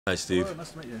Hi, Steve. Hello,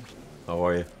 nice to meet you. How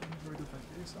are you? Very good, thank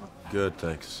you. Yourself? Good,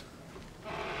 thanks.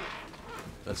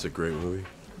 That's a great movie.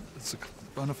 It's a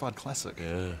bona fide classic.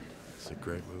 Yeah, it's a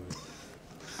great movie.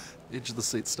 Edge of the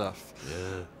seat stuff.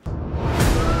 Yeah.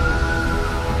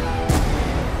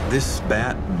 This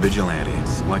Bat vigilante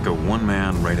is like a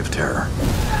one-man reign of terror.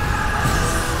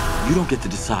 You don't get to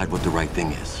decide what the right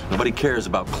thing is. Nobody cares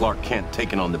about Clark Kent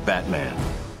taking on the Batman.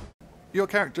 Your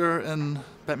character in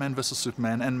Batman vs.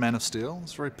 Superman and Man of Steel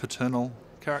is a very paternal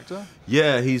character.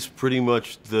 Yeah, he's pretty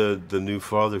much the new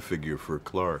father figure for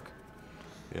Clark.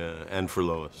 Yeah, and for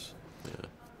Lois. Yeah.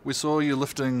 We saw you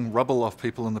lifting rubble off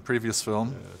people in the previous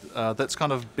film. That's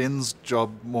kind of Ben's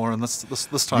job more in this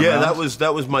time Yeah, round.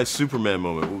 that was my Superman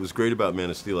moment. What was great about Man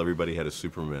of Steel, everybody had a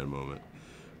Superman moment.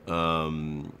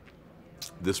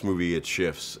 This movie, it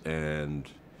shifts, and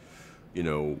you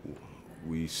know,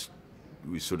 we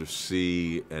sort of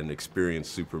see and experience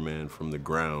Superman from the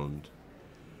ground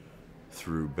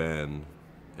through Ben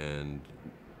and,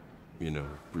 you know,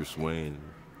 Bruce Wayne.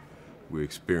 We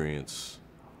experience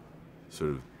sort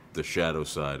of the shadow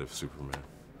side of Superman.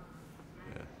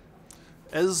 Yeah.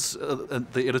 As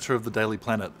the editor of the Daily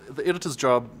Planet, the editor's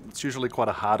job, it's usually quite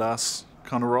a hard-ass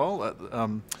kind of role.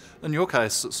 In your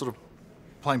case, it's sort of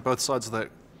playing both sides of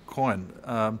that coin.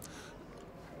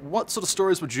 What sort of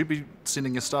stories would you be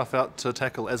sending your staff out to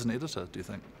tackle as an editor, do you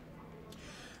think?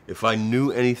 If I knew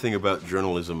anything about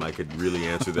journalism, I could really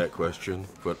answer that question,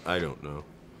 but I don't know.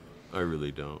 I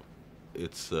really don't.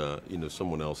 It's, you know,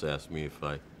 someone else asked me if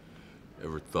I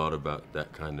ever thought about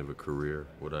that kind of a career.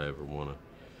 Would I ever want to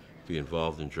be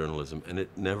involved in journalism? And it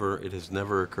has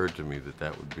never occurred to me that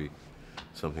that would be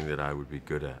something that I would be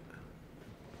good at.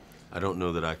 I don't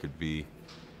know that I could be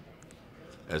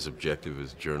as objective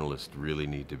as journalists really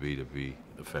need to be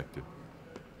effective.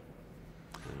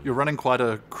 You're running quite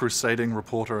a crusading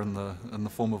reporter in the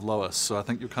form of Lois, so I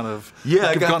think you're kind of I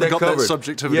you've got got covered. that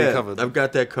subjectivity Yeah, covered. I've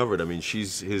got that covered. I mean,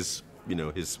 she's his, you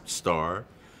know, his star,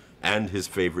 and his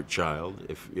favorite child.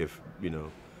 If you know,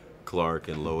 Clark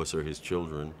and Lois are his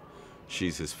children,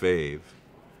 she's his fave,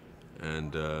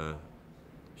 and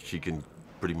she can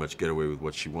pretty much get away with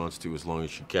what she wants to as long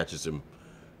as she catches him,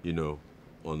 you know,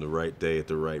 on the right day at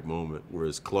the right moment.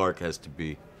 Whereas Clark has to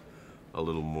be a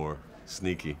little more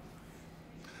sneaky.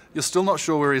 You're still not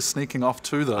sure where he's sneaking off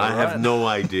to, though. I right? have no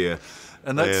idea.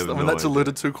 And that's, I mean, that's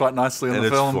alluded to quite nicely in And the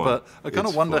it's film. fun. But I kind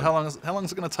of It's wonder fun. how long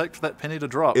is it going to take for that penny to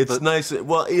drop? It's that, nice.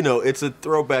 Well, you know, it's a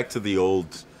throwback to the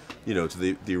old, you know,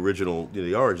 to the original, you know,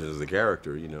 the origins of the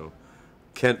character. You know,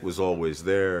 Kent was always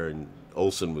there, and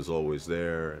Olsen was always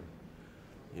there, and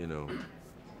you know,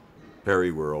 Perry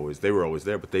they were always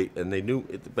there, but they knew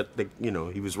it, but they, you know,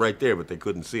 he was right there, but they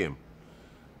couldn't see him.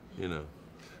 You know.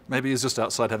 Maybe he's just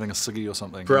outside having a ciggy or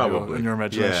something. Probably. In your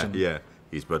imagination. Yeah.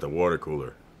 He's by the water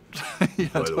cooler. Yeah,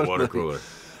 By the totally. water cooler.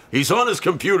 He's on his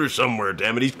computer somewhere,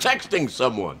 damn it. He's texting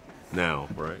someone now,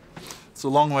 right? It's a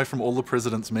long way from All the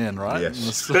President's Men, right?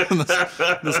 Yes. In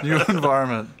this new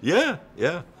environment. Yeah.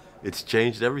 It's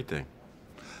changed everything.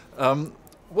 I mean,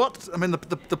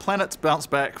 the planets bounce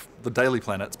back. The Daily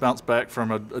Planets bounce back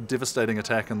from a devastating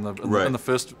attack in the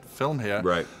first film here.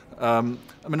 Right. I mean,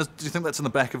 do you think that's in the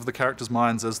back of the characters'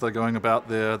 minds as they're going about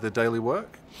their daily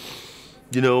work?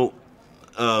 You know,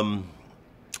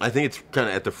 I think it's kind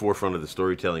of at the forefront of the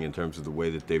storytelling in terms of the way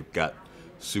that they've got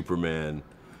Superman.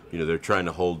 You know, they're trying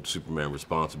to hold Superman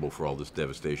responsible for all this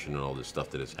devastation and all this stuff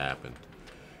that has happened.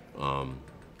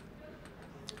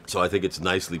 So I think it's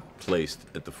nicely placed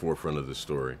at the forefront of the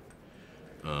story.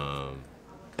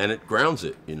 And it grounds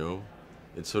it, you know.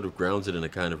 It sort of grounds it in a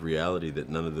kind of reality that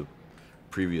none of the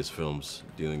previous films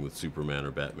dealing with Superman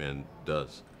or Batman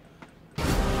does.